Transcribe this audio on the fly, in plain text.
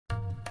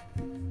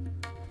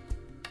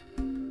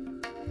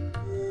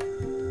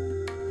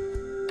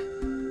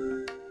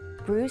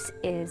Bruce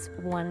is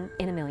one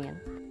in a million.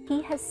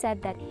 He has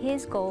said that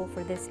his goal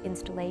for this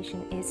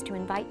installation is to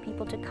invite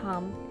people to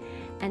come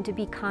and to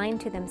be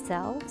kind to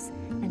themselves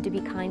and to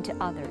be kind to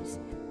others.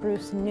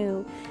 Bruce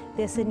knew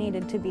this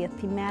needed to be a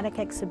thematic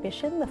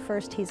exhibition, the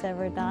first he's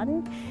ever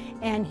done,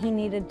 and he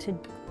needed to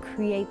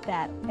create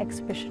that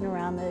exhibition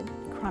around the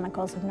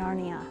Chronicles of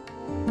Narnia.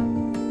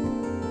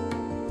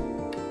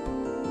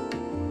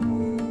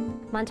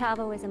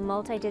 Montalvo is a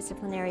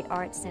multidisciplinary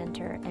arts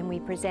center, and we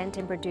present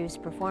and produce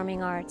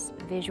performing arts,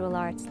 visual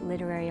arts,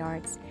 literary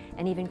arts,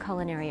 and even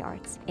culinary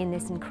arts in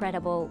this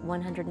incredible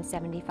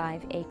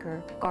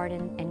 175-acre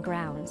garden and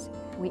grounds.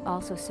 We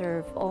also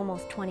serve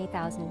almost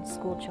 20,000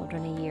 school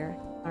children a year.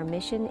 Our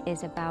mission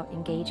is about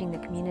engaging the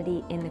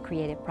community in the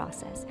creative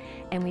process,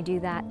 and we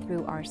do that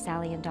through our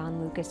Sally and Don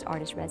Lucas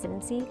Artist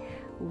Residency,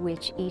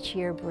 which each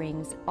year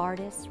brings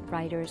artists,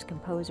 writers,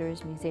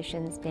 composers,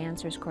 musicians,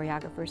 dancers,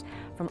 choreographers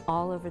from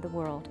all over the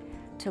world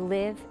to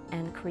live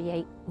and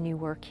create new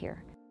work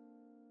here.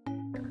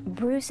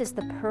 Bruce is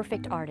the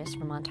perfect artist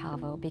for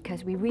Montalvo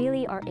because we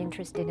really are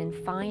interested in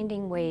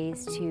finding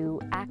ways to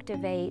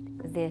activate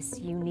this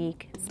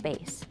unique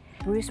space.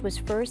 Bruce was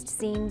first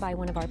seen by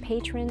one of our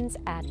patrons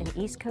at an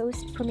East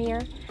Coast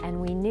premiere, and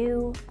we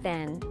knew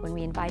then, when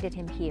we invited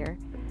him here,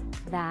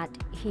 that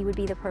he would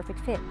be the perfect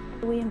fit.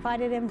 We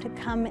invited him to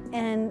come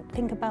and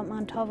think about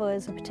Montalvo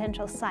as a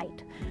potential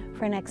site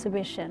for an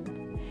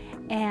exhibition.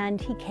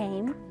 And he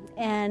came,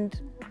 and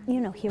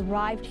he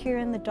arrived here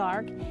in the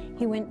dark.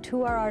 He went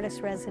to our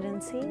artist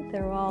residency.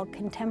 They're all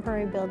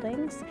contemporary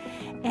buildings.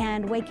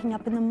 And waking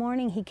up in the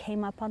morning, he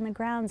came up on the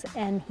grounds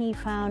and he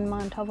found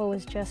Montalvo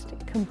was just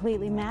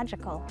completely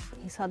magical.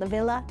 He saw the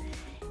villa,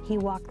 he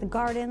walked the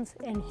gardens,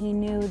 and he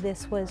knew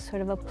this was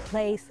sort of a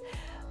place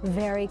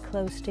very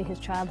close to his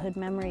childhood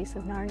memories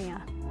of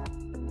Narnia.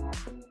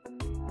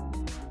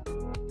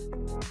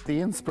 The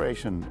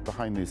inspiration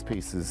behind these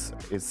pieces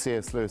is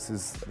C.S.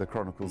 Lewis's The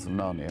Chronicles of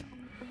Narnia.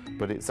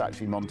 But it's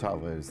actually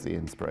Montalvo's the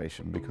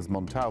inspiration, because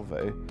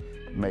Montalvo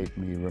made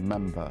me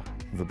remember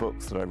the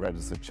books that I read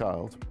as a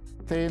child.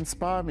 They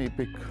inspire me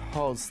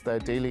because they're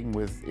dealing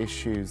with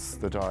issues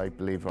that I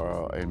believe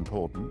are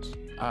important,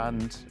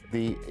 and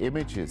the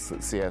images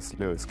that C.S.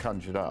 Lewis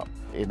conjured up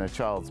in a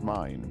child's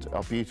mind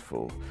are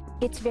beautiful.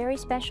 It's very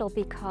special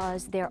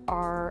because there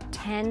are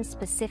 10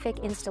 specific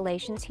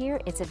installations here.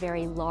 It's a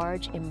very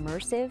large,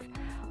 immersive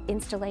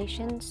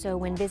installation, so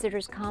when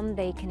visitors come,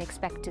 they can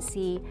expect to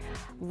see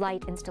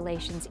light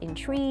installations in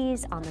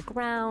trees, on the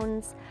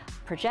grounds,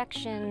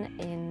 projection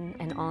in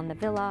and on the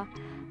villa.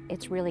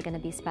 It's really going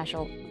to be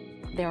special.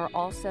 There are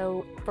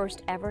also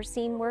first ever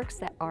scene works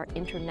that are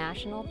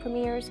international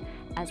premieres,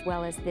 as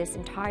well as this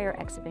entire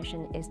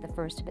exhibition is the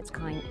first of its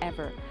kind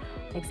ever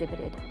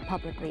exhibited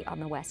publicly on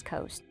the West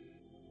Coast.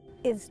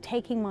 Is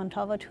taking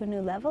Montalvo to a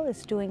new level,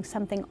 is doing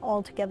something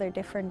altogether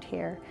different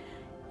here.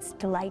 It's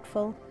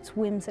delightful, it's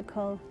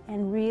whimsical,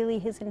 and really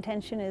his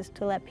intention is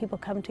to let people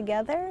come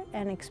together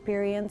and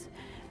experience,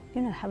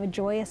 have a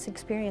joyous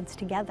experience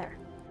together.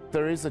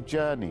 There is a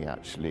journey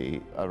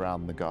actually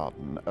around the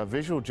garden, a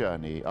visual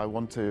journey. I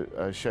want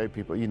to show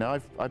people,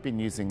 I've been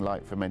using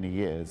light for many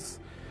years.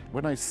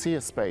 When I see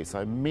a space,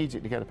 I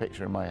immediately get a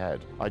picture in my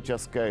head. I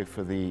just go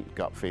for the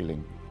gut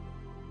feeling.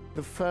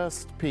 The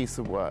first piece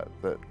of work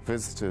that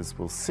visitors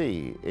will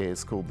see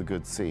is called The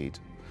Good Seed.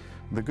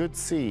 The Good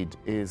Seed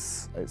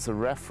it's a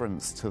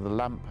reference to the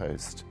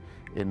lamppost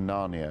in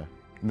Narnia.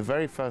 In the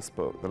very first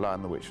book, The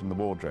Lion, the Witch and the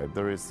Wardrobe,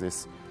 there is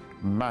this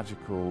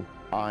magical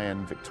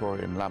iron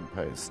Victorian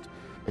lamppost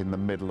in the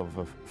middle of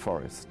a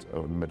forest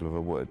or in the middle of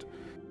a wood.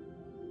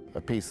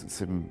 A piece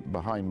that's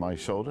behind my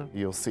shoulder,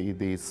 you'll see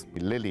these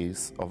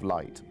lilies of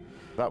light.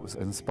 That was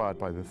inspired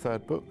by the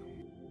third book.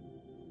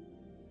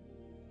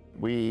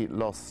 We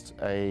lost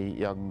a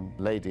young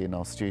lady in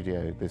our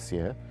studio this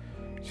year.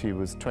 She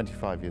was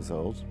 25 years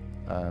old.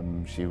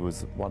 She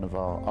was one of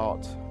our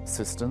art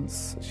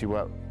assistants. She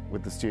worked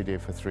with the studio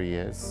for 3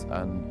 years,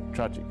 and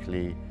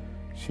tragically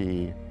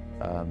she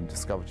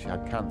discovered she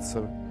had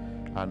cancer,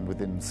 and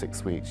within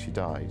 6 weeks she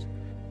died.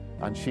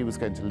 And she was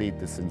going to lead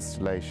this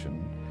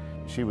installation.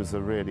 She was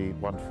a really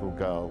wonderful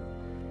girl,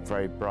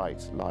 very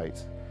bright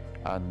light,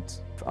 and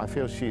I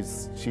feel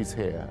she's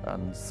here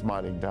and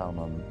smiling down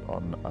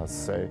on us.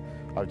 So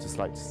I would just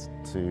like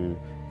to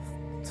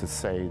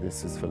say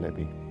this is for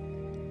Libby.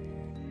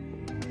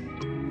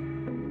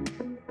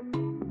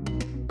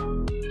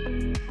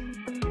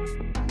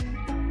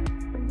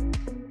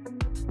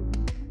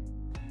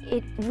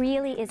 It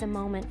really is a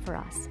moment for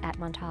us at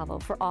Montalvo,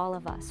 for all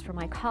of us, for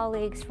my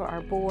colleagues, for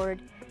our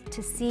board,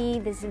 to see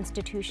this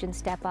institution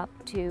step up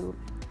to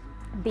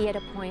be at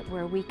a point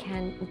where we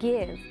can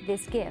give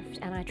this gift.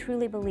 And I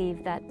truly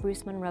believe that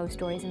Bruce Munro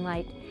Stories in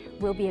Light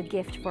will be a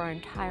gift for our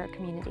entire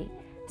community.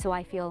 So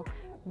I feel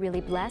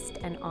really blessed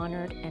and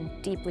honored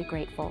and deeply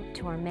grateful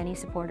to our many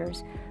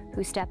supporters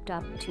who stepped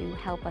up to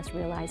help us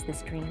realize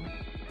this dream.